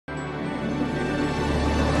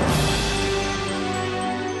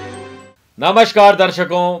नमस्कार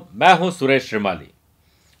दर्शकों, मैं हूं सुरेश श्रीमाली।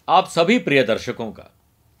 आप सभी प्रिय दर्शकों का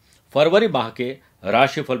फरवरी माह के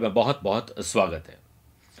राशिफल में बहुत बहुत स्वागत है।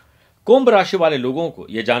 कुंभ राशि वाले लोगों को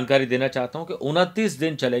यह जानकारी देना चाहता हूं कि 29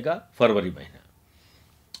 दिन चलेगा फरवरी महीना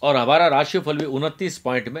और हमारा राशिफल भी 29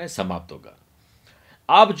 पॉइंट में समाप्त होगा।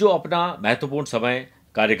 आप जो अपना महत्वपूर्ण समय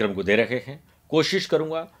कार्यक्रम को दे रहे हैं, कोशिश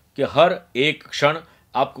करूंगा कि हर एक क्षण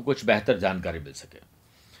आपको कुछ बेहतर जानकारी मिल सके।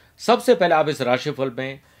 सबसे पहले आप इस राशिफल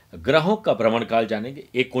में ग्रहों का भ्रमण काल जानेंगे।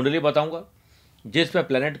 एक कुंडली बताऊंगा जिसमें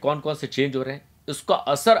प्लेनेट कौन कौन से चेंज हो रहे हैं, उसका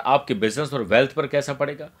असर आपके बिजनेस और वेल्थ पर कैसा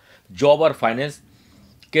पड़ेगा, जॉब और फाइनेंस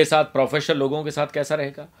के साथ प्रोफेशनल लोगों के साथ कैसा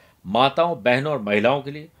रहेगा, माताओं बहनों और महिलाओं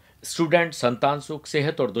के लिए, स्टूडेंट, संतान सुख,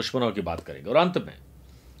 सेहत और दुश्मनों की बात करेंगे और अंत में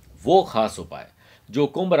वो खास उपाय जो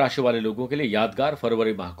कुंभ राशि वाले लोगों के लिए यादगार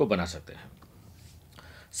फरवरी माह को बना सकते हैं।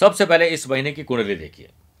 सबसे पहले इस महीने की कुंडली देखिए।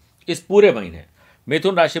 इस पूरे महीने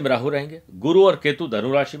मिथुन राशि में राहु रहेंगे, गुरु और केतु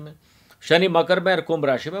धनु राशि में, शनि मकर में और कुंभ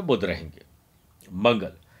राशि में बुध रहेंगे।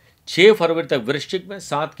 मंगल 6 फरवरी तक वृश्चिक में,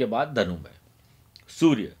 7 के बाद धनु में।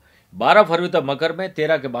 सूर्य 12 फरवरी तक मकर में,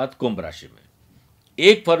 13 के बाद कुंभ राशि में।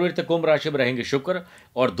 1 फरवरी तक कुंभ राशि में रहेंगे शुक्र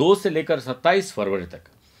और 2 से लेकर 27 फरवरी तक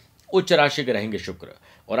उच्च राशि के रहेंगे शुक्र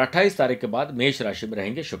और 28 तारीख के बाद मेष राशि में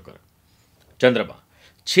रहेंगे शुक्र। चंद्रमा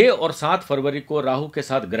 6 और 7 फरवरी को राहु के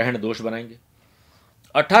साथ ग्रहण दोष बनाएंगे।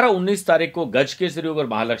 18-19 तारीख को गज केसरी योग और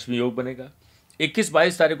महालक्ष्मी योग बनेगा।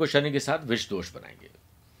 21-22 तारीख को शनि के साथ विष दोष बनाएंगे।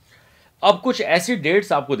 अब कुछ ऐसी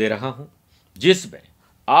डेट्स आपको दे रहा हूं जिसमें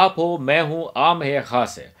आप हो, मैं हूं, आम है या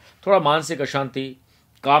खास है, थोड़ा मानसिक अशांति,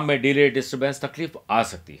 काम में डिले, डिस्टर्बेंस, तकलीफ आ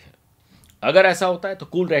सकती है। अगर ऐसा होता है तो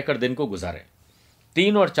कूल रहकर दिन को गुजारें।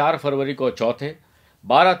 3 और 4 फरवरी को चौथे,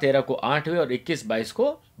 12-13 को 8वें और 21-22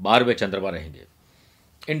 को 12वें चंद्रमा रहेंगे।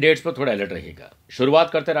 इन डेट्स पर थोड़ा अलर्ट रहिएगा। शुरुआत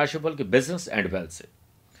करते हैं राशिफल के बिजनेस एंड वेल्थ से।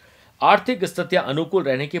 आर्थिक स्थितियां अनुकूल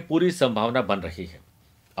रहने की पूरी संभावना बन रही है।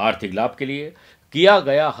 आर्थिक लाभ के लिए किया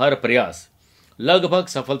गया हर प्रयास लगभग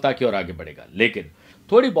सफलता की ओर आगे बढ़ेगा, लेकिन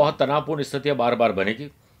थोड़ी बहुत तनावपूर्ण स्थितियां बार बार बनेगी।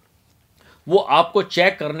 वो आपको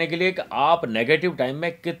चेक करने के लिए कि आप नेगेटिव टाइम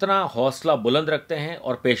में कितना हौसला बुलंद रखते हैं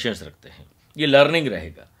और पेशेंस रखते हैं। ये लर्निंग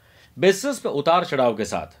रहेगा। बिजनेस में उतार चढ़ाव के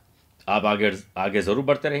साथ आप आगे जरूर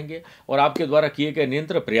बढ़ते रहेंगे और आपके द्वारा किए गए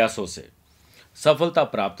निरंतर प्रयासों से सफलता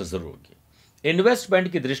प्राप्त जरूर होगी।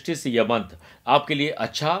 इन्वेस्टमेंट की दृष्टि से यह मंथ आपके लिए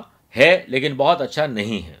अच्छा है, लेकिन बहुत अच्छा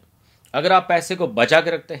नहीं है। अगर आप पैसे को बचा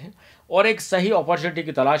के रखते हैं और एक सही अपॉर्चुनिटी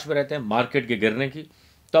की तलाश में रहते हैं मार्केट के गिरने की,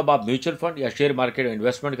 तब आप म्यूचुअल फंड या शेयर मार्केट में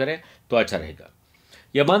इन्वेस्टमेंट करें तो अच्छा रहेगा।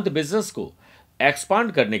 यह मंथ बिजनेस को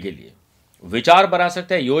एक्सपांड करने के लिए विचार बना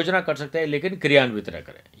सकते हैं, योजना कर सकते हैं, लेकिन क्रियान्वित न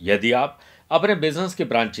करें। यदि आप अपने बिजनेस के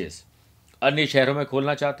ब्रांचेस अन्य शहरों में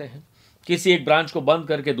खोलना चाहते हैं, किसी एक ब्रांच को बंद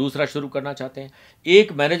करके दूसरा शुरू करना चाहते हैं,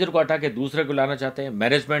 एक मैनेजर को हटा के दूसरे को लाना चाहते हैं,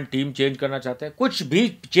 मैनेजमेंट टीम चेंज करना चाहते हैं, कुछ भी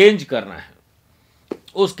चेंज करना है,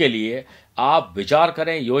 उसके लिए आप विचार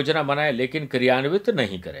करें, योजना बनाएं, लेकिन क्रियान्वित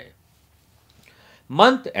नहीं करें।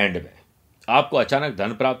 मंथ एंड में आपको अचानक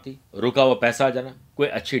धन प्राप्ति, रुका हुआ पैसा आ जाना, कोई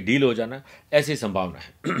अच्छी डील हो जाना, ऐसी संभावना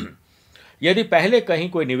है। यदि पहले कहीं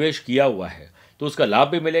कोई निवेश किया हुआ है तो उसका लाभ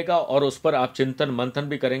भी मिलेगा और उस पर आप चिंतन मंथन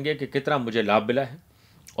भी करेंगे कि कितना मुझे लाभ मिला है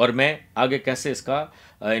और मैं आगे कैसे इसका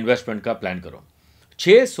इन्वेस्टमेंट का प्लान करूं।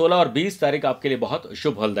 6, 16 और 20 तारीख आपके लिए बहुत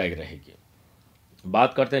शुभ फलदायक रहेगी।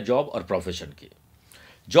 बात करते हैं जॉब और प्रोफेशन की।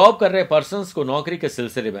 जॉब कर रहे पर्सन्स को नौकरी के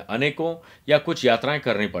सिलसिले में अनेकों या कुछ यात्राएं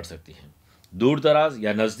करनी पड़ सकती हैं। दूर दराज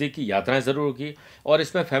या नज़दीक की यात्राएं जरूर होगी और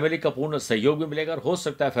इसमें फैमिली का पूर्ण सहयोग भी मिलेगा और हो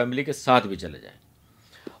सकता है फैमिली के साथ भी चले जाएं।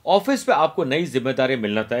 ऑफिस में आपको नई जिम्मेदारी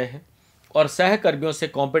मिलना तय है और सहकर्मियों से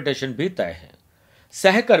कंपटीशन भी तय है।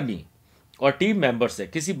 सहकर्मी और टीम मेंबर से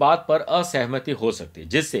किसी बात पर असहमति हो सकती है,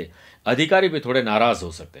 जिससे अधिकारी भी थोड़े नाराज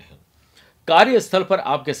हो सकते हैं। कार्यस्थल पर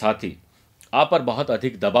आपके साथी आप पर बहुत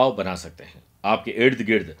अधिक दबाव बना सकते हैं। आपके इर्द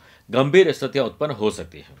गिर्द गंभीर स्थितियां उत्पन्न हो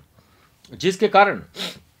सकती हैं, जिसके कारण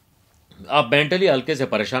आप मेंटली हल्के से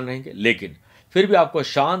परेशान रहेंगे, लेकिन फिर भी आपको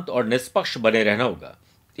शांत और निष्पक्ष बने रहना होगा।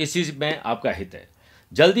 इसी में आपका हित है।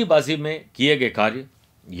 जल्दीबाजी में किए गए कार्य,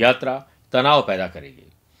 यात्रा तनाव पैदा करेगी।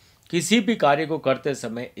 किसी भी कार्य को करते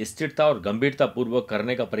समय स्थिरता और गंभीरता पूर्वक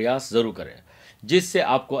करने का प्रयास जरूर करें, जिससे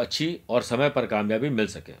आपको अच्छी और समय पर कामयाबी मिल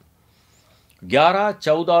सके। 11,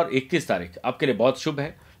 14 और 21 तारीख आपके लिए बहुत शुभ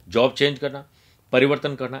है। जॉब चेंज करना,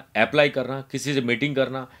 परिवर्तन करना, अप्लाई करना, किसी से मीटिंग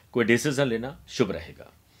करना, कोई डिसीजन लेना शुभ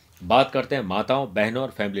रहेगा। बात करते हैं माताओं बहनों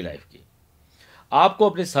और फैमिली लाइफ की। आपको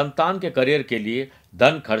अपने संतान के करियर के लिए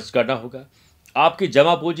धन खर्च करना होगा। आपकी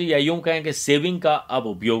जमा पूंजी या यूं कहें कि सेविंग का अब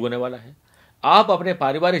उपयोग होने वाला है। आप अपने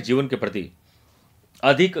पारिवारिक जीवन के प्रति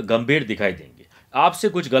अधिक गंभीर दिखाई देंगे। आपसे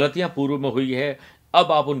कुछ गलतियां पूर्व में हुई है,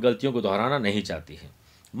 अब आप उन गलतियों को दोहराना नहीं चाहती हैं।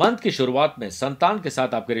 मंथ की शुरुआत में संतान के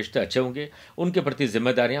साथ आपके रिश्ते अच्छे होंगे, उनके प्रति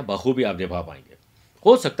जिम्मेदारियां बखूबी आप निभा पाएंगे।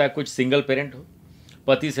 हो सकता है कुछ सिंगल पेरेंट हो,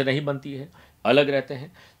 पति से नहीं बनती है, अलग रहते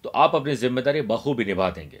हैं, तो आप अपनी जिम्मेदारी बखूबी निभा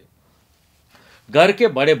देंगे। घर के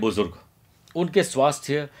बड़े बुजुर्ग, उनके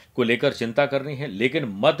स्वास्थ्य को लेकर चिंता करनी है, लेकिन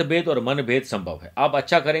मतभेद और मनभेद संभव है। आप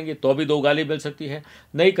अच्छा करेंगे तो भी 2 गाली मिल सकती है,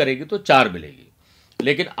 नहीं करेंगे तो 4 मिलेगी,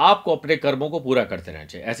 लेकिन आपको अपने कर्मों को पूरा करते रहना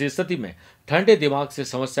चाहिए। ऐसी स्थिति में ठंडे दिमाग से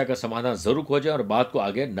समस्या का समाधान जरूर खोजें और बात को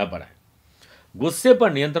आगे न बढ़ाएं। गुस्से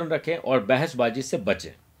पर नियंत्रण रखें और बहसबाजी से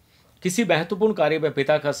बचें। किसी महत्वपूर्ण कार्य में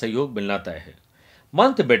पिता का सहयोग मिलना तय है।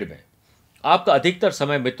 मंथ बेड में आपका अधिकतर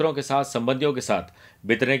समय मित्रों के साथ, संबंधियों के साथ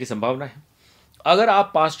बीतने की संभावना है। अगर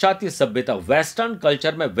आप पाश्चात्य सभ्यता, वेस्टर्न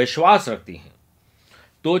कल्चर में विश्वास रखती हैं,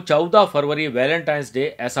 तो 14 फरवरी वैलेंटाइंस डे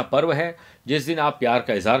ऐसा पर्व है जिस दिन आप प्यार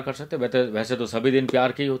का इजहार कर सकते हैं। वैसे तो सभी दिन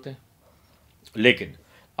प्यार के ही होते हैं, लेकिन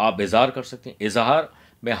आप इजहार कर सकते हैं। इजहार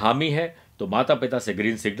में हामी है तो माता पिता से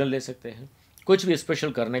ग्रीन सिग्नल ले सकते हैं। कुछ भी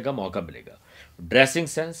स्पेशल करने का मौका मिलेगा। ड्रेसिंग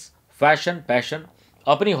सेंस, फैशन, पैशन,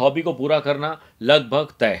 अपनी हॉबी को पूरा करना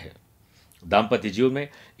लगभग तय है। दाम्पत्य जीवन में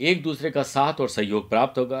एक दूसरे का साथ और सहयोग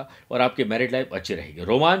प्राप्त होगा और आपकी मैरिड लाइफ अच्छी रहेगी।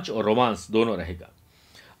 रोमांच और रोमांस दोनों रहेगा।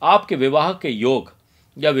 आपके विवाह के योग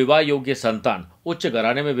या विवाह योग्य संतान उच्च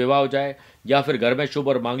घराने में विवाह हो जाए या फिर घर में शुभ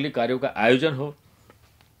और मांगलिक कार्यों का आयोजन हो।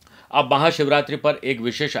 आप महाशिवरात्रि पर एक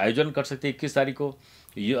विशेष आयोजन कर सकते हैं। 21 तारीख को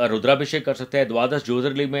रुद्राभिषेक कर सकते हैं। 12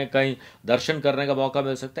 ज्योतिर्लिंग में कहीं दर्शन करने का मौका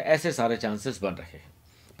मिल सकता है। ऐसे सारे चांसेस बन रहे हैं।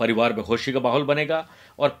 परिवार में खुशी का माहौल बनेगा।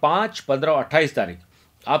 और 5, 15 और 28 तारीख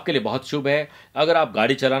आपके लिए बहुत शुभ है। अगर आप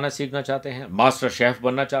गाड़ी चलाना सीखना चाहते हैं, मास्टर शेफ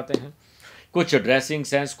बनना चाहते हैं, कुछ ड्रेसिंग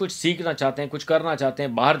सेंस, कुछ सीखना चाहते हैं, कुछ करना चाहते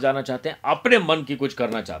हैं, बाहर जाना चाहते हैं, अपने मन की कुछ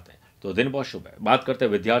करना चाहते हैं, तो दिन बहुत शुभ है। बात करते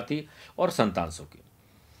हैं विद्यार्थी और संतानों की।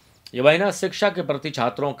 यह महीना शिक्षा के प्रति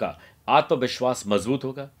छात्रों का आत्मविश्वास मजबूत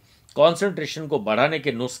होगा। कॉन्सेंट्रेशन को बढ़ाने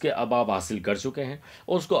के नुस्खे अब आप हासिल कर चुके हैं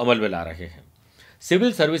और उसको अमल में ला रहे हैं।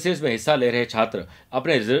 सिविल सर्विसेज में हिस्सा ले रहे छात्र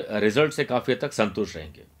अपने रिजल्ट से काफी हद तक संतुष्ट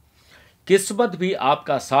रहेंगे। किस्मत भी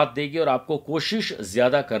आपका साथ देगी और आपको कोशिश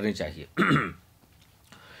ज्यादा करनी चाहिए।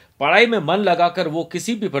 पढ़ाई में मन लगाकर वो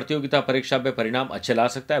किसी भी प्रतियोगिता परीक्षा में परिणाम अच्छे ला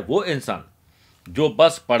सकता है वो इंसान जो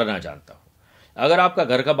बस पढ़ना जानता हो। अगर आपका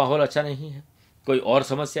घर का माहौल अच्छा नहीं है, कोई और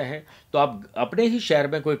समस्या है, तो आप अपने ही शहर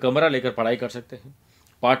में कोई कमरा लेकर पढ़ाई कर सकते हैं,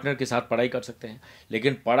 पार्टनर के साथ पढ़ाई कर सकते हैं,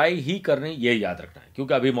 लेकिन पढ़ाई ही करनी, ये याद रखना है,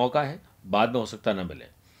 क्योंकि अभी मौका है, बाद में हो सकता न मिले।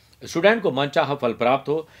 स्टूडेंट को मनचाहा फल प्राप्त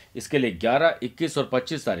हो, इसके लिए 11, 21 और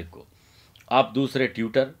 25 तारीख को आप दूसरे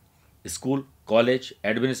ट्यूटर, स्कूल, कॉलेज,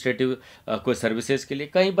 एडमिनिस्ट्रेटिव कोई सर्विसेज के लिए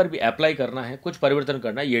कहीं पर भी अप्लाई करना है, कुछ परिवर्तन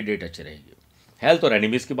करना है, ये डेट अच्छी रहेगी। हेल्थ और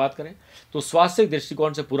एनिमीज की बात करें तो स्वास्थ्य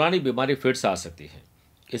दृष्टिकोण से पुरानी बीमारी फिर से आ सकती है।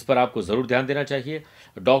 इस पर आपको जरूर ध्यान देना चाहिए।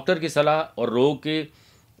 डॉक्टर की सलाह और रोग की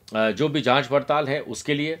जो भी जांच पड़ताल है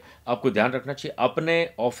उसके लिए आपको ध्यान रखना चाहिए। अपने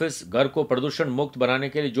ऑफिस, घर को प्रदूषण मुक्त बनाने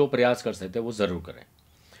के लिए जो प्रयास कर सकते हैं वो जरूर करें।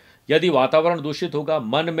 यदि वातावरण दूषित होगा,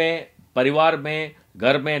 मन में, परिवार में,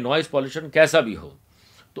 घर में नॉइज पॉल्यूशन कैसा भी हो,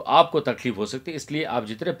 तो आपको तकलीफ हो सकती है, इसलिए आप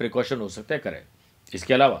जितने प्रिकॉशन हो सकते हैं करें।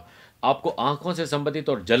 इसके अलावा आपको आंखों से संबंधित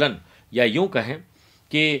और जलन या यूं कहें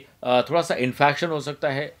कि थोड़ा सा इन्फेक्शन हो सकता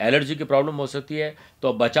है, एलर्जी की प्रॉब्लम हो सकती है,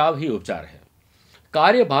 तो बचाव ही उपचार है।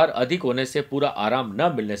 कार्यभार अधिक होने से, पूरा आराम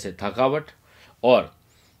न मिलने से थकावट और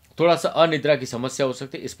थोड़ा सा अनिद्रा की समस्या हो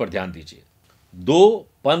सकती है, इस पर ध्यान दीजिए। 2,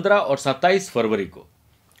 15 और 27 फरवरी को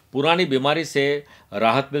पुरानी बीमारी से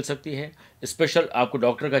राहत मिल सकती है। स्पेशल आपको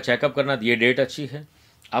डॉक्टर का चेकअप करना, ये डेट अच्छी है।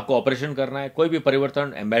 आपको ऑपरेशन करना है, कोई भी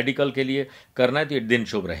परिवर्तन मेडिकल के लिए करना है, तो ये दिन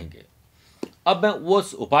शुभ रहेंगे। अब मैं वो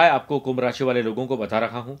उपाय आपको कुंभ राशि वाले लोगों को बता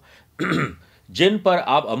रहा हूं जिन पर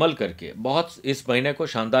आप अमल करके बहुत इस महीने को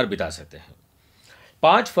शानदार बिता सकते हैं।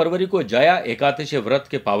 5 फरवरी को जया एकादशी व्रत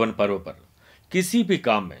के पावन पर्व पर किसी भी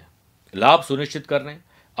काम में लाभ सुनिश्चित करने,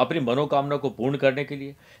 अपनी मनोकामना को पूर्ण करने के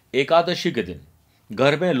लिए एकादशी के दिन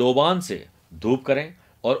घर में लोबान से धूप करें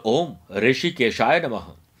और ओम ऋषिकेशाय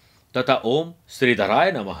नमः तथा ओम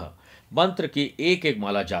श्रीधराय नमः मंत्र की एक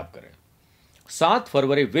माला जाप करें। 7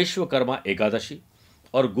 फरवरी विश्वकर्मा एकादशी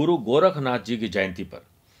और गुरु गोरखनाथ जी की जयंती पर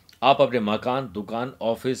आप अपने मकान, दुकान,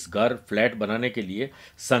 ऑफिस, घर, फ्लैट बनाने के लिए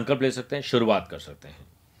संकल्प ले सकते हैं, शुरुआत कर सकते हैं।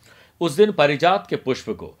 उस दिन पारिजात के पुष्प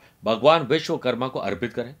को भगवान विश्वकर्मा को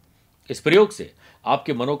अर्पित करें। इस प्रयोग से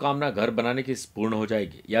आपकी मनोकामना घर बनाने की पूर्ण हो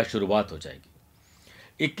जाएगी या शुरुआत हो जाएगी।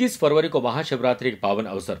 21 फरवरी को महाशिवरात्रि के पावन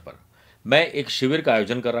अवसर पर मैं एक शिविर का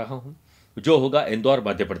आयोजन कर रहा हूं, जो होगा इंदौर,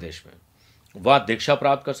 मध्य प्रदेश में। वहां दीक्षा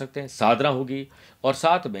प्राप्त कर सकते हैं, साधना होगी और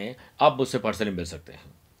साथ में आप मुझसे पर्सनली मिल सकते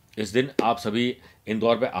हैं। इस दिन आप सभी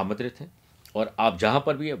इंदौर में आमंत्रित हैं और आप जहां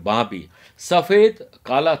पर भी है वहां भी सफेद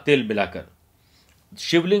काला तिल मिलाकर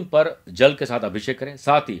शिवलिंग पर जल के साथ अभिषेक करें।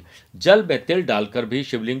 साथ ही जल में तिल डालकर भी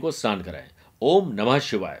शिवलिंग को स्नान कराएं। ओम नमः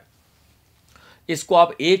शिवाय। इसको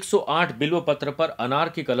आप 108 बिल्व पत्र पर अनार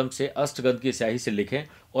की कलम से अष्टगंध की स्याही से लिखें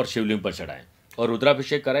और शिवलिंग पर चढ़ाएं। और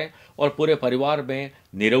रुद्राभिषेक करें और पूरे परिवार में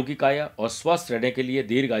निरोगी काया और स्वस्थ रहने के लिए,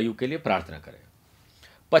 दीर्घ आयु के लिए प्रार्थना करें।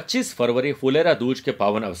 25 फरवरी फुलेरा दूज के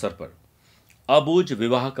पावन अवसर पर अबूझ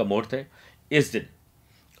विवाह का मुहूर्त है। इस दिन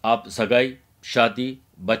आप सगाई, शादी,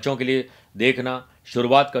 बच्चों के लिए देखना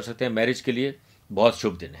शुरुआत कर सकते हैं। मैरिज के लिए बहुत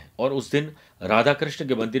शुभ दिन है और उस दिन राधा कृष्ण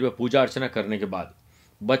के मंदिर में पूजा अर्चना करने के बाद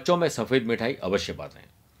बच्चों में सफ़ेद मिठाई अवश्य बांटें।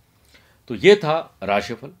 तो ये था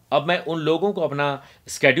राशिफल। अब मैं उन लोगों को अपना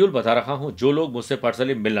स्केड्यूल बता रहा हूं जो लोग मुझसे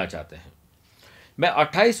पर्सनली मिलना चाहते हैं। मैं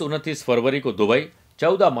 28-29 फरवरी को दुबई,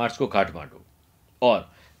 14 मार्च को काठमांडू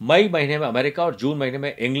और मई महीने में अमेरिका और जून महीने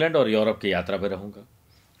में इंग्लैंड और यूरोप की यात्रा पर रहूंगा।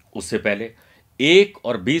 उससे पहले 1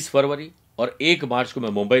 और 20 फरवरी और 1 मार्च को मैं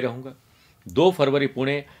मुंबई रहूंगा। 2 फरवरी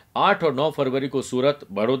पुणे, 8 और 9 फरवरी को सूरत,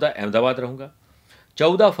 बड़ौदा, अहमदाबाद रहूंगा।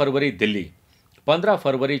 14 फरवरी दिल्ली, 15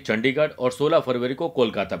 फरवरी चंडीगढ़ और 16 फरवरी को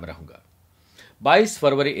कोलकाता में रहूंगा। 22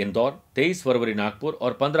 फरवरी इंदौर, 23 फरवरी नागपुर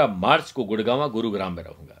और 15 मार्च को गुड़गांव, गुरुग्राम में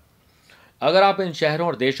रहूंगा। अगर आप इन शहरों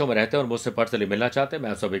और देशों में रहते हैं और मुझसे पर्सनली मिलना चाहते हैं, मैं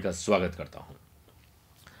आप सभी का स्वागत करता हूं।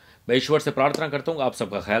 मैं ईश्वर से प्रार्थना करता हूं आप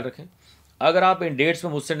सबका ख्याल रखें। अगर आप इन डेट्स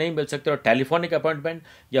में मुझसे नहीं मिल सकते और टेलीफोनिक अपॉइंटमेंट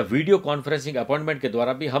या वीडियो कॉन्फ्रेंसिंग अपॉइंटमेंट के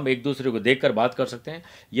द्वारा भी हम एक दूसरे को देखकर बात कर सकते हैं,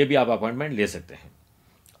 ये भी आप अपॉइंटमेंट ले सकते हैं।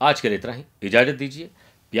 आज के लिए इतना ही, इजाजत दीजिए।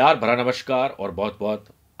 प्यार भरा नमस्कार और बहुत बहुत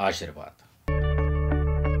आशीर्वाद।